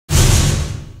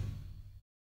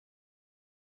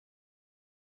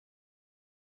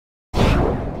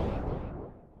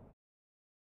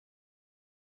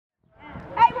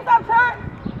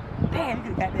Damn,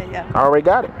 you got that, yeah. I already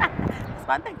got it. That's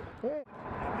my nigga.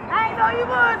 I ain't know you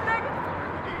was, nigga.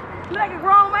 You like a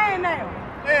grown man now.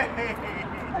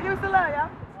 I used to love y'all.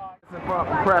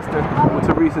 Preston with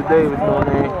Teresa Davis, you know what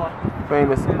I mean?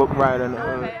 Famous book writer in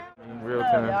real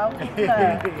time.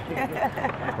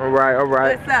 All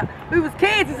right. What's up? We was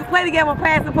kids, used to play together on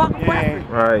Pass the Park and Preston.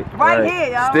 Right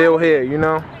here, y'all. Still here, you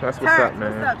know? That's what's up,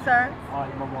 man. What's up, sir?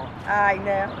 Alright,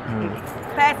 now.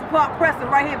 Pass the Park Preston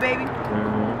right here, baby.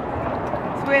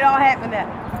 That's where it all happened at.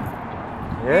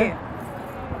 Yeah.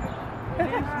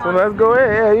 So let's go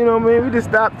ahead, yeah, you know what I mean? We just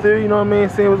stopped through, you know what I mean?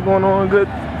 See what's going on. Good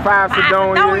 5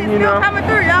 Sedonia, you know. Still coming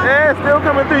through, y'all. Yeah, still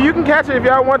coming through. You can catch it if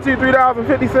y'all want to,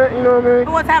 $3.50, you know what I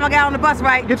mean? One time I got on the bus,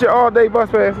 right? Get your all-day bus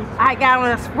passes. I got on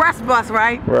an express bus,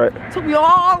 right? Right. Took me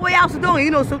all the way out to Sedonia.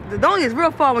 You know, Sedonia is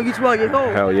real far when you 12 years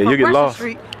old. Hell yeah, you get lost.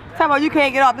 Street. Talking about you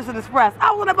can't get off this in the express.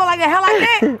 I was on the bus like the hell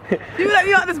I did. You let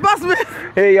me off this bus, miss.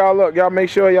 Hey, y'all, look, y'all make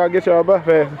sure y'all get y'all bus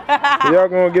passes. Y'all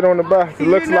gonna get on the bus. It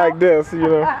looks like this, you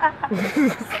know.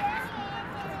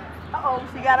 Uh-oh,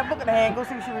 she got a book in her hand. Go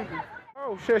see what she reading.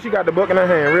 Oh, shit, she got the book in her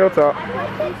hand. Real talk.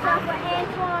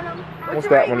 What's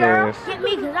that one is? Get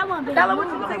me, because I want to be. Tell her what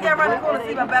you think. Y'all run the corner to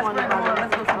see my best friend.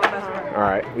 Let's go see my best friend. All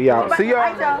right, we out. See y'all.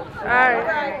 All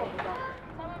right.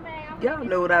 Y'all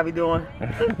know what I be doing.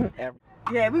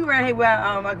 Yeah, we around here where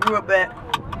I grew up at.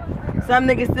 Some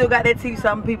niggas still got their teeth,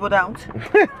 some people don't.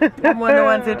 I'm one of the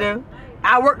ones who do.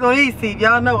 I worked on these teeth,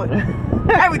 y'all know it.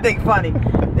 Everything funny.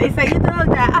 They say you know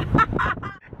that.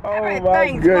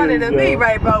 Everything's funny to me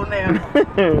right about now.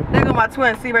 There go my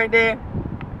twin, see right there?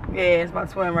 Yeah, it's my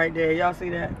twin right there. Y'all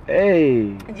see that?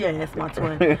 Hey. Yeah, that's my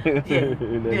twin. Yeah,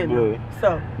 you know.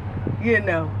 So, you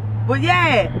know. But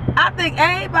yeah, I think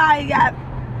everybody got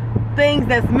things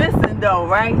that's missing though,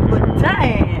 right? But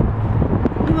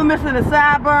damn, you were missing the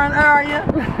sideburn area.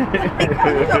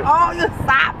 You know, all your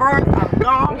sideburns are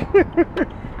gone.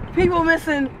 People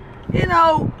missing, you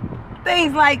know,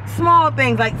 things like small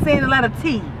things like saying the letter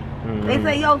T. They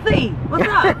say, yo, T, what's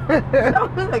up? So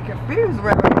they're like confused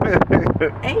right now.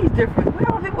 Age difference.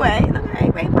 Where are people at? Look at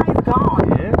everybody's gone.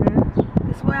 Yeah, man.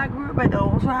 That's where I grew up at though.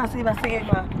 I'm trying to see if I see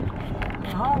my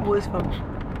homeboys from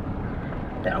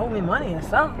that owe me money or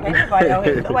something. Everybody owe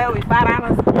me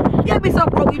 $5. You be so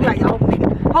broke, you be like, yo,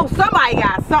 nigga. Oh, somebody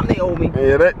got something they owe me.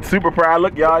 Yeah, that super pride.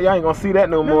 Look, y'all ain't gonna see that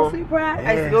no more. Super pride?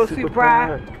 I used to go super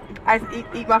pride. I used to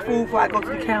eat my food before I go to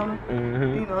the counter.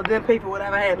 You know, then pay for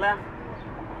whatever I had left.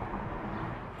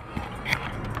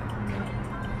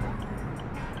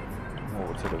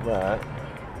 Over to the right.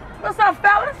 What's up,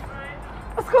 fellas?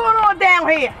 What's going on down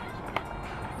here?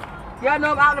 Y'all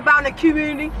know I'm out and about in the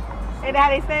community. Ain't that how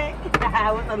they say it?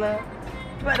 What's the love?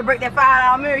 You better break that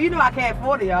 $5 mirror. You know I can't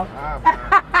afford it, y'all.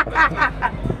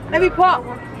 Let me park.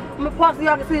 I'm gonna park so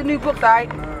y'all can see the new books,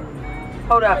 alright?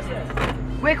 Hold up.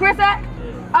 Where Chris at?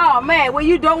 Oh man, where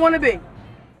you don't want to be.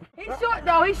 He's short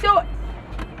though, he's short.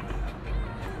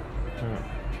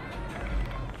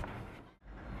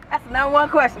 That's the #1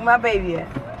 question, my baby at.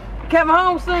 Coming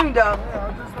home soon though.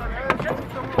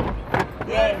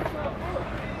 Yeah.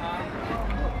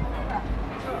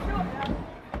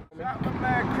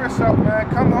 Man, Chris up, man.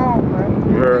 Come home, man.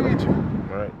 Yeah. We need you.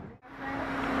 Right.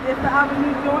 This the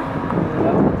Avenue joint?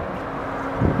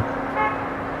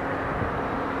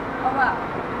 Oh wow.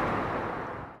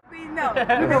 No. It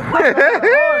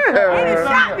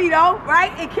shot me though,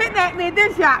 right? It kidnapped me and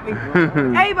then shot me.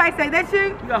 Everybody say, that's you?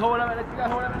 You gotta hold up in the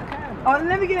camera. Oh,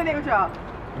 let me get in there with y'all.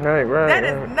 Right. That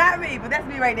is not me, but that's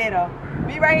me right there though.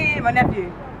 Me right here, my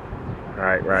nephew.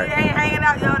 Right. We ain't hanging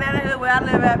out, yo. That is where I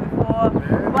live at before.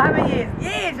 Well, how many years?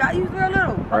 Years, y'all. You was real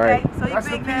little. Okay, so you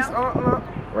big now.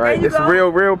 Right. It's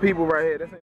real people right here.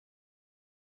 That's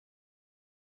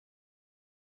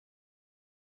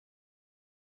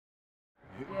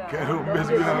Ghetto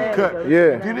Misery Uncut.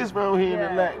 Yeah. Do this around here in the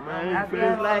lack, man. I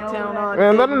feel like town on.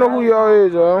 Man, let them know who y'all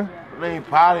is, y'all. Name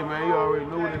Polly, man. You already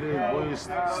know what it is. Boys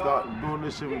start doing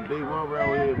this shit from day one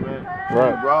around here, man.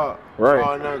 Right. Raw. Right.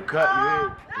 Raw and uncut, you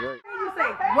hear?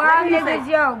 Right. Wild niggas,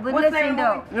 yo, but listen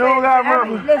though. You don't got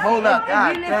rubber. Listen, Hold up,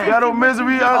 if you listen Ghetto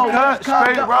Misery Uncut.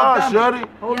 Straight raw, shorty.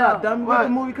 Hold up, dummy. What's the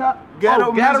movie called?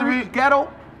 Ghetto Misery.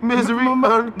 Misery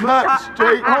Uncut.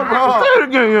 Straight raw. Say it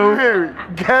again, yo.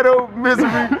 Ghetto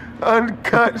Misery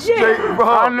Uncut. Straight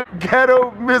raw.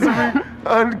 Ghetto Misery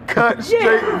Uncut.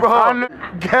 Straight raw.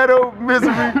 Ghetto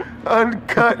Misery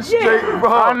Uncut. Straight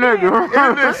raw.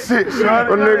 Nigga. In this shit, shorty.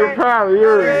 A nigga probably,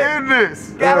 yeah. In this.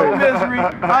 Ghetto Misery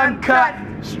Uncut.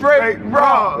 Straight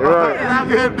raw. Right. I'm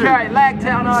gonna carry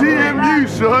Lagtown on CMU,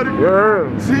 shorty. Yeah.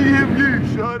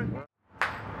 CMU, shorty.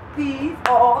 These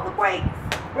are the breaks.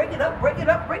 Break it up, break it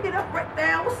up, break it up, break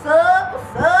down. What's up?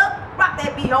 What's up? Rock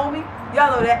that beat, homie.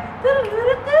 Y'all know that.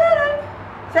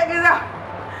 Check this out.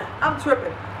 I'm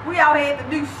tripping. We out here at the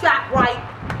new ShopRite,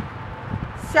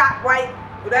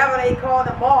 whatever they call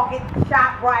the market,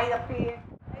 ShopRite up here.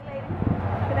 Hey ladies,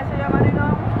 can I show y'all my new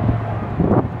number?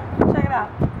 Check it out.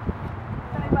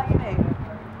 Tell me about your name.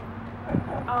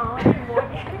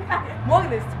 Morgan.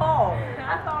 Morgan is tall.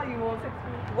 I saw you on 6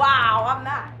 feet. Wow, I'm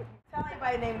not. Tell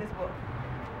anybody the name of this book.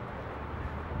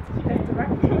 It's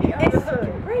directly of the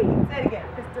hood. Read. Say it again.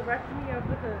 It's directly of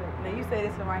the hood. Now you say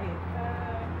this one right here.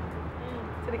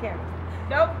 To the camera.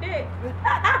 Dope dick.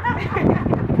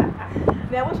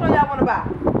 Now which one y'all want to buy?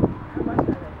 How much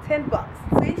are they? $10.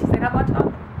 See, she said how much are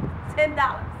they? $10.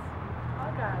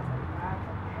 Okay.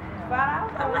 $5?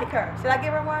 I like her. Should I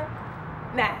give her one?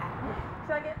 Nah.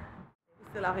 Should I get? We're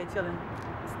still out here chilling.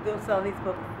 Still selling these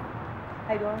books.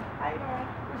 How you doing? How you doing?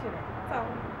 What's your name?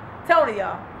 Tony. Tony,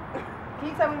 y'all. Can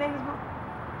you tell me the name of this book?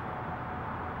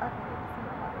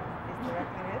 It's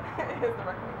directly in. It's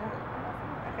directly in.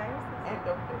 Okay. And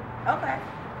dope dick. Okay.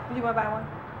 Do you want to buy one?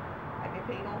 I get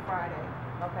paid on Friday.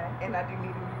 Okay. And I do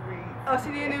need a new read. Oh,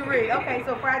 she did a new read. Okay,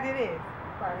 so Friday it is.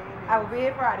 Friday it is. I will be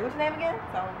here Friday. What's your name again?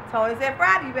 Tony. Tony said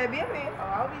Friday. You better be up here.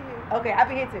 Oh, I'll be here. Okay, I'll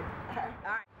be here too.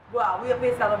 Alright. Well, we up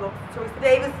here selling books. Teresa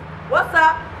Davis, what's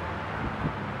up?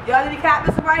 Y'all need to cop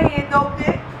this one right here, dope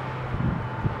dick.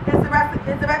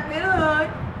 It's directly in the hood.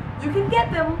 You can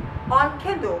get them on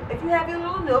Kindle. If you have your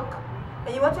little Nook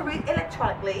and you want to read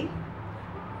electronically,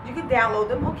 you can download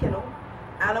them on Kindle.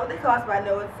 I don't know what they cost, but I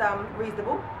know it's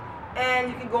reasonable. And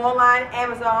you can go online,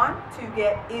 Amazon, to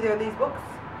get either of these books,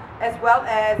 as well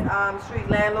as Street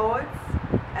Landlords,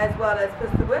 as well as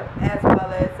Pistol Whip, as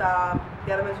well as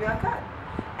Ghetto Misery Uncut.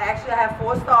 Actually, I have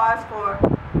 4 stars for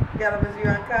Ghetto Misery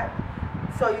Uncut,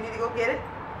 so you need to go get it.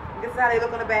 This is how they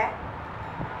look on the back.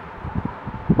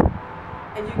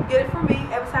 And you can get it from me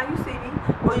every time you see me,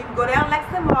 or you can go down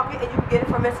Lexington Market and you can get it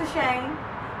from Mr. Shane,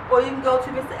 or you can go to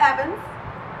Mr. Evans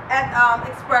at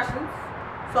Expressions.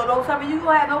 So don't tell me you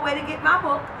don't have no way to get my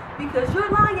book because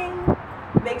you're lying.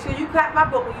 Make sure you crack my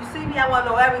book. When you see me, I want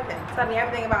to know everything. Tell me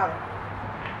everything about it.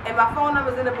 And my phone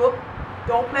number's in the book.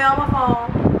 Don't play on my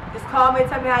phone. Just call me and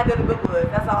tell me how good the book was.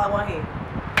 That's all I want to hear.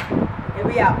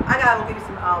 And we out. I gotta go give you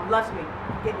some lunch meat.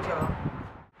 Get it, y'all.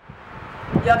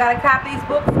 Y'all gotta copy these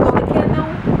books. Go to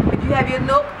Kindle. If you have your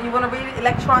Nook and you want to read it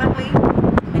electronically,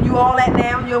 and you all that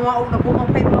now, and you don't want to open a book on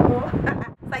paper no more.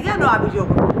 It's like, y'all know I was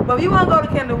joking. But if you want to go to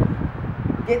Kindle,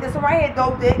 get this one right here,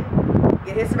 Dope Dick.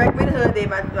 Get his Directly in the Hood. They're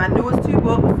my newest 2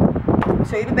 books. I'll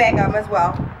show you the back of them as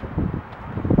well.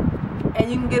 And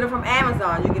you can get them from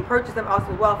Amazon. You can purchase them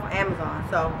also as well from Amazon.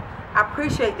 So I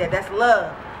appreciate that. That's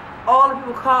love. All the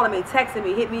people calling me, texting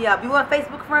me, hit me up. You want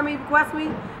Facebook friend me, request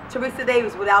me? Teresa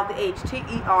Davis without the H. Teresa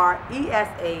Davis.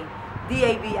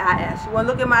 You want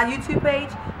to look at my YouTube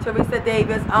page? Teresa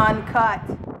Davis Uncut.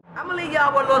 I'm going to leave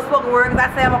y'all with a little spoken word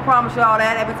because I say I'm going to promise y'all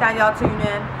that every time y'all tune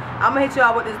in. I'm going to hit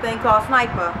y'all with this thing called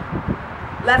Sniper.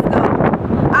 Let's go.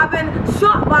 I've been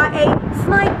shot by a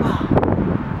sniper.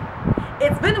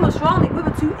 Its venom was strongly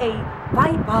equivalent to a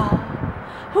viper.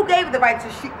 Who gave it the right to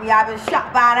shoot me? I've been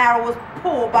shot by an arrow, was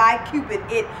pulled by Cupid.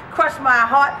 It crushed my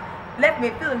heart, left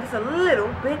me feeling just a little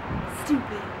bit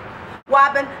stupid. Well,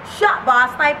 I've been shot by a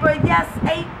sniper, yes,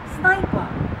 a sniper.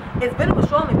 Its venom was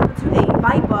strongly equivalent to a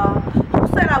viper. Who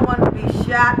said I wanted to be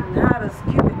shot? And how does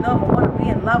Cupid know if I want to be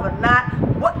in love or not?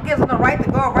 What gives them the right to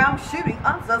go around shooting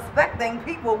unsuspecting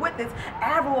people with this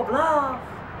arrow of love?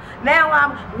 Now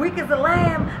I'm weak as a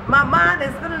lamb. My mind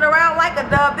is spinning around like a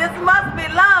dove. This must be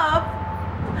love.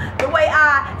 The way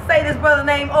I say this brother's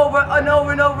name over and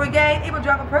over and over again, it will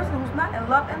drive a person who's not in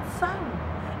love insane.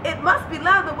 It must be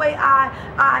love. The way I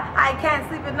can't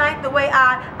sleep at night. The way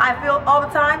I feel all the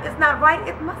time. It's not right.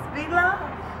 It must be love.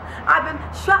 I've been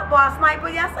shot by a sniper.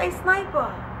 Yes, a sniper.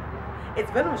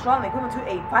 Its venom is strongly equivalent to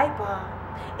a viper.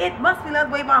 It must be love.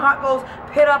 The way my heart goes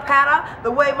pitter-patter.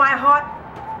 The way my heart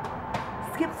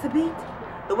skips a beat.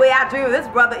 The way I dream of this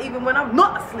brother even when I'm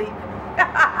not asleep.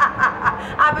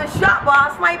 I've been shot by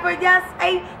a sniper. Yes,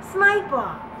 a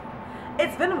sniper.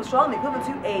 Its venom is strongly equivalent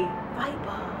to a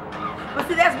viper. But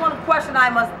see, that's one question I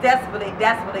must desperately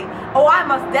ask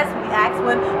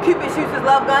when Cupid shoots his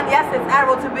love gun. Yes, it's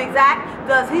arrow to be exact.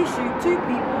 Does he shoot 2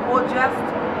 people or just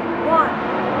 1?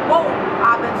 Whoa,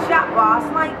 I've been shot by a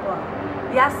sniper.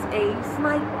 Yes, a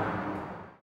sniper.